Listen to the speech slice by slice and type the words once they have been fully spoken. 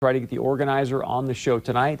Try to get the organizer on the show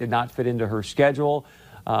tonight. Did not fit into her schedule.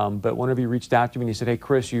 But one of you reached out to me and he said, hey,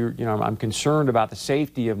 Chris, I'm concerned about the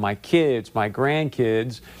safety of my kids, my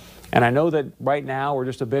grandkids. And I know that right now, or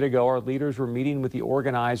just a bit ago, our leaders were meeting with the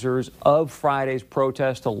organizers of Friday's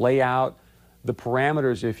protest to lay out the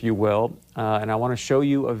parameters, if you will. And I want to show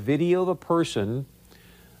you a video of a person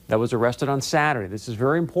that was arrested on Saturday. This is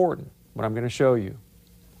very important, what I'm going to show you.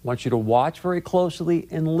 I want you to watch very closely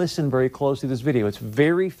and listen very closely to this video. It's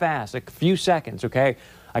very fast, like a few seconds, okay?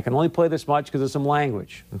 I can only play this much because of some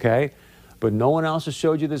language, okay? But no one else has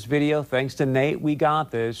showed you this video. Thanks to Nate, we got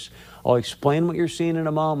this. I'll explain what you're seeing in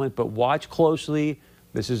a moment, but watch closely.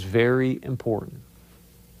 This is very important.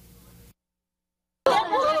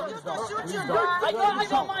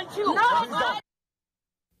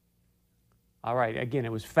 All right, again,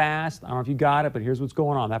 it was fast. I don't know if you got it, but here's what's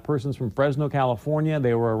going on. That person's from Fresno, California.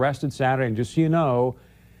 They were arrested Saturday, and just so you know,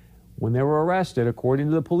 when they were arrested, according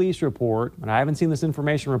to the police report, and I haven't seen this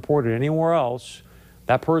information reported anywhere else,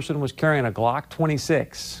 that person was carrying a Glock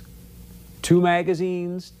 26, 2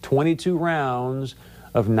 magazines, 22 rounds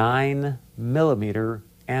of 9mm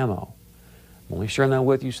ammo. I'm only sharing that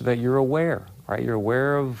with you so that you're aware, right? You're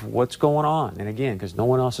aware of what's going on. And again, because no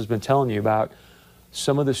one else has been telling you about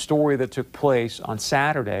some of the story that took place on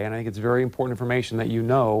Saturday, and I think it's very important information that you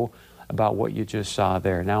know about what you just saw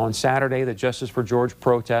there. Now, on Saturday, the Justice for George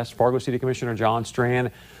protest, Fargo City Commissioner John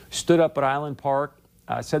Strand stood up at Island Park,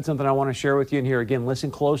 said something I want to share with you in here. Again,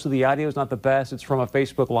 listen closely. The audio is not the best. It's from a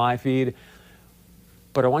Facebook live feed.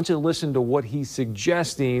 But I want you to listen to what he's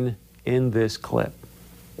suggesting in this clip.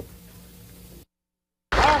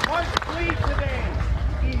 Our hearts bleed today.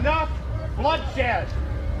 Enough bloodshed.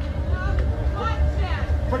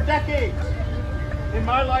 For decades, in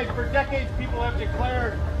my life, for decades, people have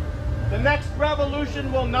declared the next revolution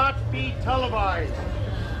will not be televised.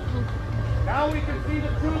 Now we can see the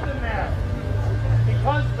truth in that.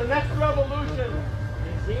 Because the next revolution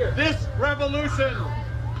is here. This revolution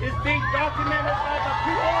is being documented by the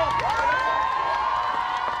people.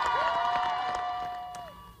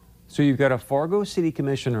 So you've got a Fargo City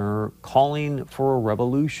Commissioner calling for a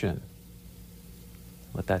revolution.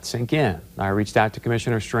 Let that sink in. I reached out to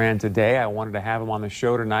Commissioner Strand today. I wanted to have him on the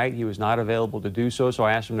show tonight. He was not available to do so, so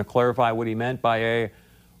I asked him to clarify what he meant by a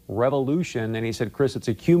revolution. And he said, Chris, it's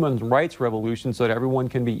a human rights revolution so that everyone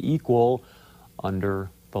can be equal under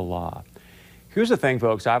the law. Here's the thing,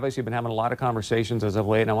 folks. I've obviously been having a lot of conversations as of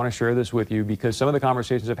late, and I want to share this with you because some of the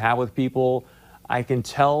conversations I've had with people, I can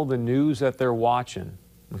tell the news that they're watching.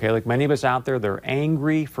 Okay, like many of us out there, they're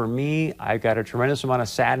angry. For me, I've got a tremendous amount of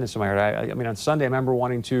sadness in my heart. I mean, on Sunday, I remember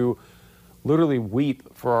wanting to literally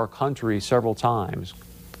weep for our country several times.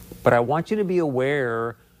 But I want you to be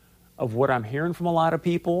aware of what I'm hearing from a lot of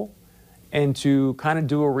people and to kind of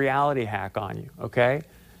do a reality hack on you, okay?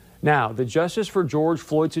 Now, the Justice for George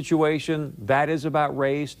Floyd situation, that is about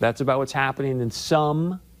race. That's about what's happening in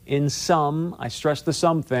some, I stress the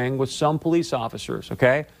some thing, with some police officers,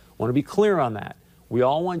 okay? I want to be clear on that. We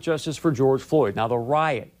all want justice for George Floyd. Now, the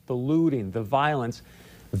riot, the looting, the violence,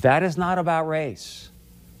 that is not about race.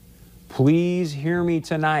 Please hear me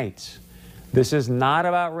tonight. This is not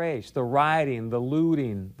about race. The rioting, the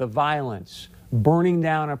looting, the violence, burning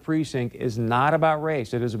down a precinct is not about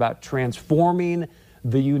race. It is about transforming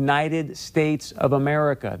the United States of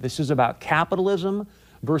America. This is about capitalism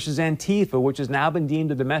versus Antifa, which has now been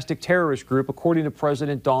deemed a domestic terrorist group, according to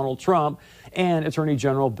President Donald Trump and Attorney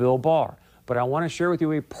General Bill Barr. But I want to share with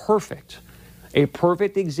you a perfect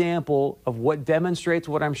example of what demonstrates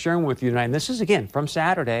what I'm sharing with you tonight. And this is, again, from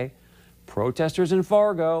Saturday. Protesters in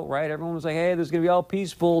Fargo, right? Everyone was like, hey, this is going to be all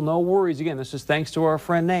peaceful. No worries. Again, this is thanks to our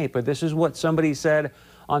friend Nate. But this is what somebody said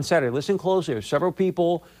on Saturday. Listen closely. There's several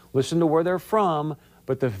people. Listen to where they're from.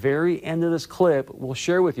 But the very end of this clip, we'll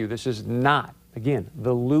share with you. This is not, again,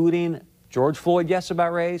 the looting. George Floyd, yes,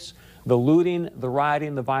 about race. The looting, the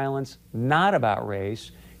rioting, the violence, not about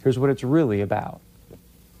race. Here's what it's really about.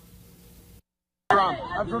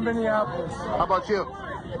 I'm from Minneapolis. How about you?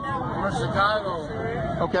 I'm from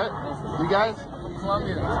Chicago. Okay. You guys? I'm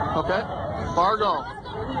Colombian. Okay. Fargo.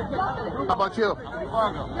 How about you?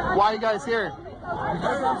 Fargo. Why are you guys here?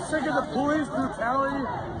 Because I'm sick of the police brutality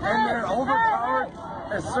and their overpowered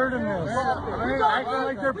assertiveness. They're acting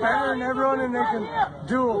like they're better than everyone and they can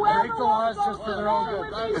break the laws just for their own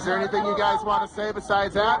good. Is there anything you guys want to say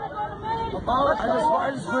besides that?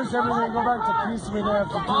 I just wish everything would go back to peace and we didn't have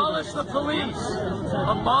to Abolish the police.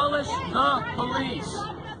 Abolish the police.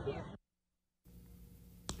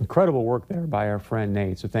 Incredible work there by our friend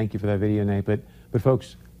Nate. So thank you for that video, Nate. But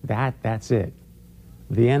folks, that's it.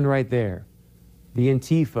 The end right there. The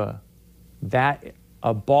Antifa, that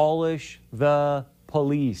abolish the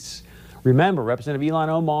police. Remember, Representative Ilhan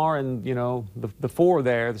Omar and, the four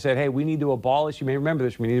there, they said, hey, we need to abolish, you may remember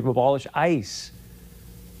this, we need to abolish ICE.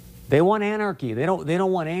 They want anarchy. They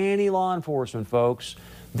don't want any law enforcement, folks.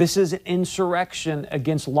 This is an insurrection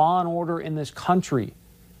against law and order in this country.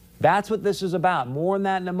 That's what this is about. More on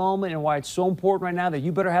that in a moment, and why it's so important right now that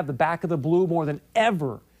you better have the back of the blue more than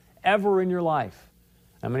ever in your life.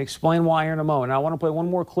 I'm going to explain why here in a moment. Now, I want to play one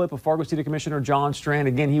more clip of Fargo City Commissioner John Strand.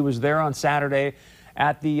 Again, he was there on Saturday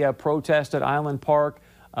at the protest at Island Park.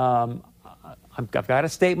 I've got a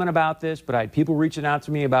statement about this, but I had people reaching out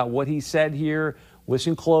to me about what he said here.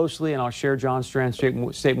 Listen closely, and I'll share John Strand's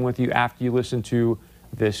statement with you after you listen to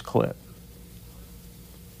this clip.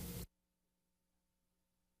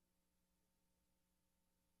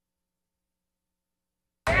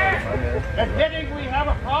 Admitting we have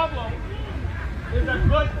a problem is a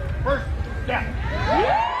good first step.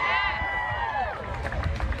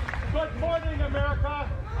 Good morning, America.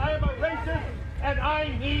 I am a racist and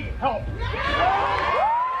I need help.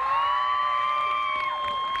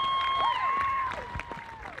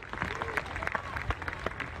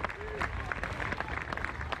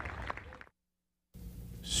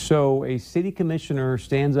 So a city commissioner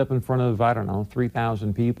stands up in front of,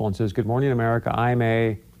 3,000 people and says, good morning, America. I'm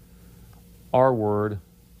a R word.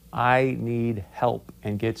 I need help,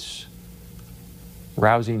 and gets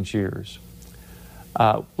rousing cheers.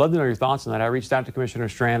 Love to know your thoughts on that. I reached out to Commissioner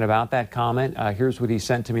Strand about that comment. Here's what he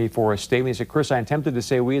sent to me for a statement. He said, Chris, I am tempted to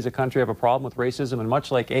say we as a country have a problem with racism, and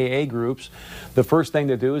much like AA groups, the first thing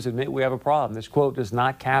to do is admit we have a problem. This quote does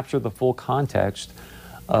not capture the full context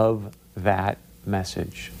of that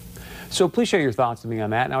message. So please share your thoughts with me on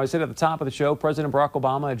that. Now, I said at the top of the show, President Barack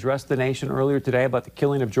Obama addressed the nation earlier today about the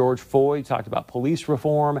killing of George Floyd. He talked about police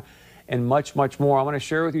reform and much, much more. I want to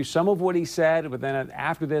share with you some of what he said, but then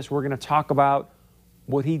after this, we're going to talk about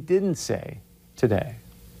what he didn't say today.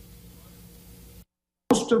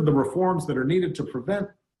 Most of the reforms that are needed to prevent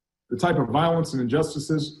the type of violence and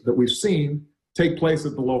injustices that we've seen take place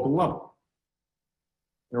at the local level.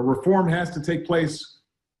 Reform has to take place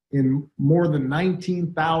in more than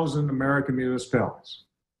 19,000 American municipalities,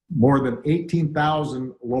 more than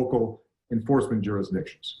 18,000 local enforcement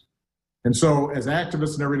jurisdictions. And so as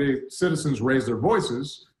activists and everyday citizens raise their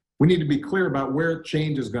voices, we need to be clear about where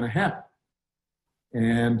change is going to happen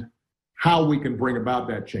and how we can bring about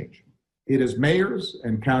that change. It is mayors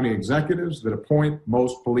and county executives that appoint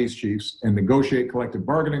most police chiefs and negotiate collective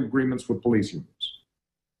bargaining agreements with police unions.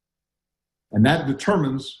 And that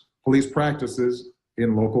determines police practices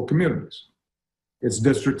in local communities. It's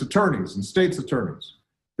district attorneys and state's attorneys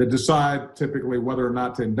that decide typically whether or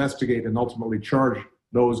not to investigate and ultimately charge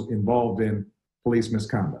those involved in police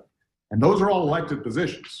misconduct. And those are all elected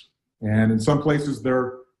positions. And in some places,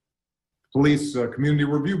 they're police community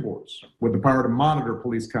review boards with the power to monitor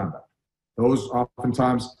police conduct. Those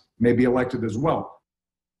oftentimes may be elected as well.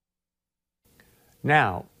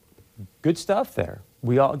 Now, good stuff there.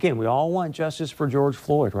 We all want justice for George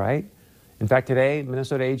Floyd, right? In fact, today,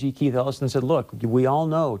 Minnesota AG Keith Ellison said, look, we all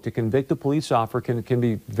know to convict a police officer can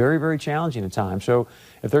be very, very challenging at times. So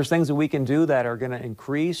if there's things that we can do that are going to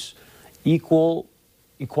increase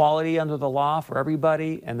equality under the law for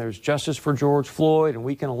everybody, and there's justice for George Floyd, and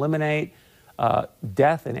we can eliminate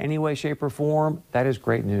death in any way, shape, or form, that is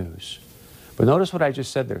great news. But notice what I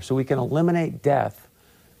just said there. So we can eliminate death,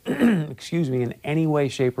 in any way,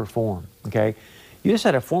 shape, or form, okay? You just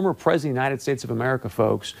had a former president of the United States of America,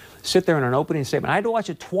 folks, sit there in an opening statement. I had to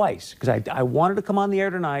watch it twice because I wanted to come on the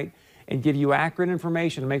air tonight and give you accurate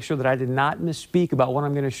information to make sure that I did not misspeak about what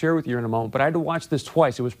I'm going to share with you in a moment. But I had to watch this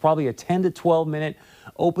twice. It was probably a 10 to 12 minute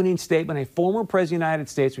opening statement. A former president of the United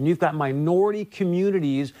States, when you've got minority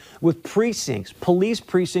communities with precincts, police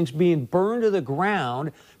precincts being burned to the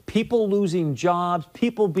ground, people losing jobs,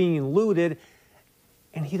 people being looted,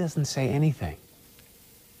 and he doesn't say anything.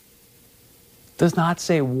 Does not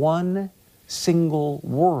say one single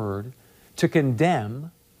word to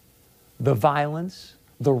condemn the violence,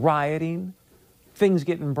 the rioting, things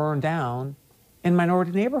getting burned down in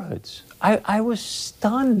minority neighborhoods. I was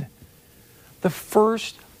stunned. The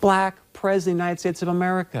first black president of the United States of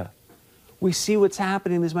America. We see what's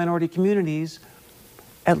happening in these minority communities.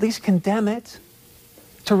 At least condemn it.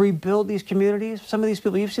 To rebuild these communities. Some of these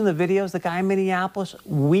people, you've seen the videos, the guy in Minneapolis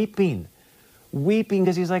weeping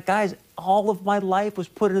because he's like, guys, all of my life was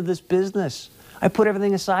put into this business. I put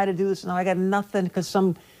everything aside to do this, and now I got nothing because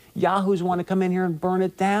some yahoos want to come in here and burn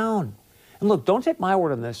it down. And look, don't take my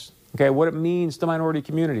word on this, okay, what it means to minority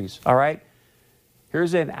communities, all right?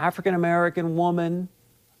 Here's an African-American woman,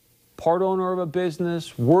 part owner of a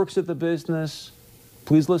business, works at the business.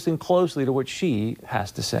 Please listen closely to what she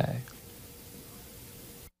has to say.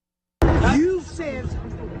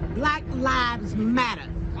 Black Lives Matter.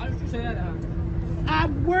 Why did you say that? I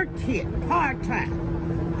worked here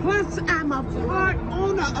part-time. Plus, I'm a part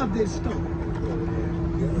owner of this store.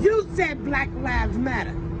 You said Black Lives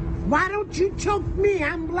Matter. Why don't you choke me?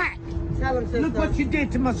 I'm black. Tell him, sister. Look what you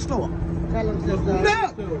did to my store. Tell him, sister.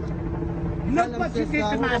 Look what you did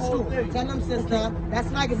to my store. Tell him, sister.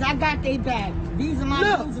 That's like I got they back. These are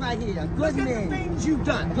my dudes right here. Good Look men. at the things you've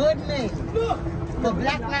done. Good men. Look. The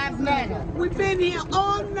Black Lives Matter. We've been here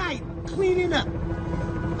all night cleaning up.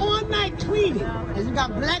 All night cleaning. And you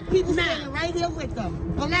got black people standing right here with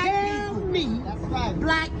them. Black Tell people. me That's right.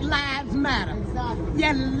 Black Lives Matter. Exactly.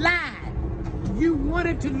 You lied. You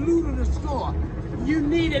wanted to loot the store. You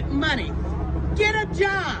needed money. Get a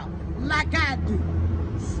job like I do.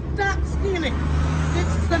 Stop stealing. This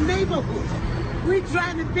is the neighborhood. We're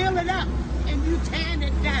trying to build it up, and you tearing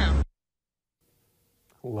it down.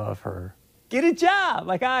 Love her. Get a job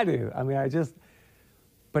like I do. I mean,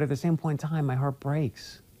 but at the same point in time, my heart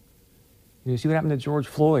breaks. You see what happened to George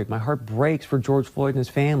Floyd. My heart breaks for George Floyd and his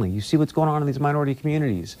family. You see what's going on in these minority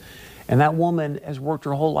communities. And that woman has worked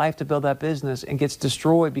her whole life to build that business and gets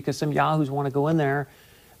destroyed because some yahoos want to go in there.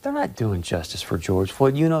 They're not doing justice for George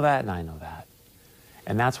Floyd. You know that, and I know that.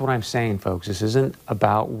 And that's what I'm saying, folks. This isn't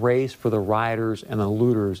about race for the rioters and the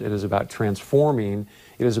looters. It is about transforming.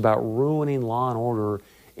 It is about ruining law and order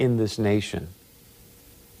in this nation.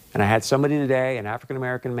 And I had somebody today, an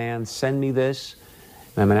African-American man, send me this.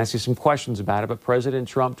 And I'm going to ask you some questions about it. But President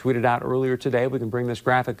Trump tweeted out earlier today, we can bring this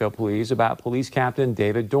graphic up, please, about Police Captain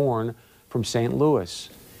David Dorn from St. Louis.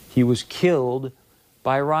 He was killed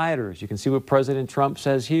by rioters. You can see what President Trump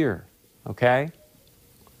says here, okay?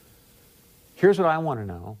 Here's what I want to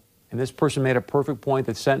know. And this person made a perfect point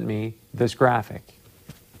that sent me this graphic.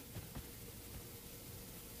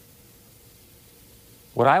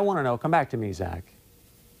 What I want to know, come back to me, Zach.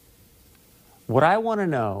 What I want to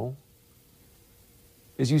know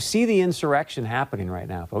is you see the insurrection happening right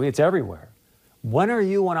now, folks. It's everywhere. When are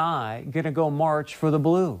you and I going to go march for the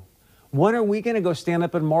blue? When are we going to go stand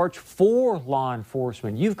up and march for law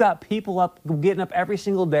enforcement? You've got people up, getting up every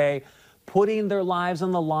single day, putting their lives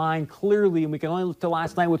on the line clearly, and we can only look to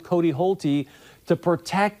last night with Cody Holte, to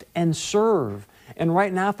protect and serve. And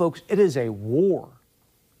right now, folks, it is a war.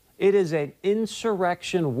 It is an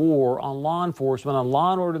insurrection war on law enforcement, on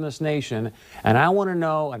law and order in this nation. And I want to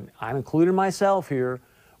know, and I'm including myself here,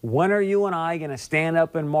 when are you and I going to stand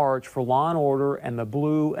up and march for law and order and the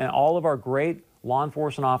blue and all of our great law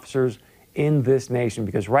enforcement officers in this nation?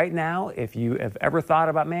 Because right now, if you have ever thought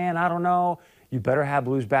about, man, I don't know, you better have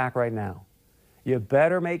Blues back right now. You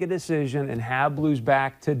better make a decision and have Blues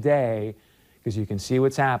back today, because you can see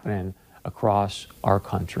what's happening across our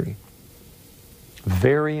country.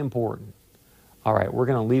 Very important. All right, we're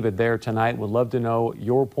going to leave it there tonight. We'd love to know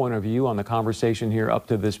your point of view on the conversation here up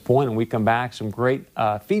to this point. And we come back, some great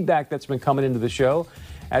feedback that's been coming into the show.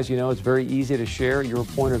 As you know, it's very easy to share your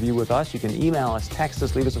point of view with us. You can email us, text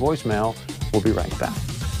us, leave us a voicemail. We'll be right back.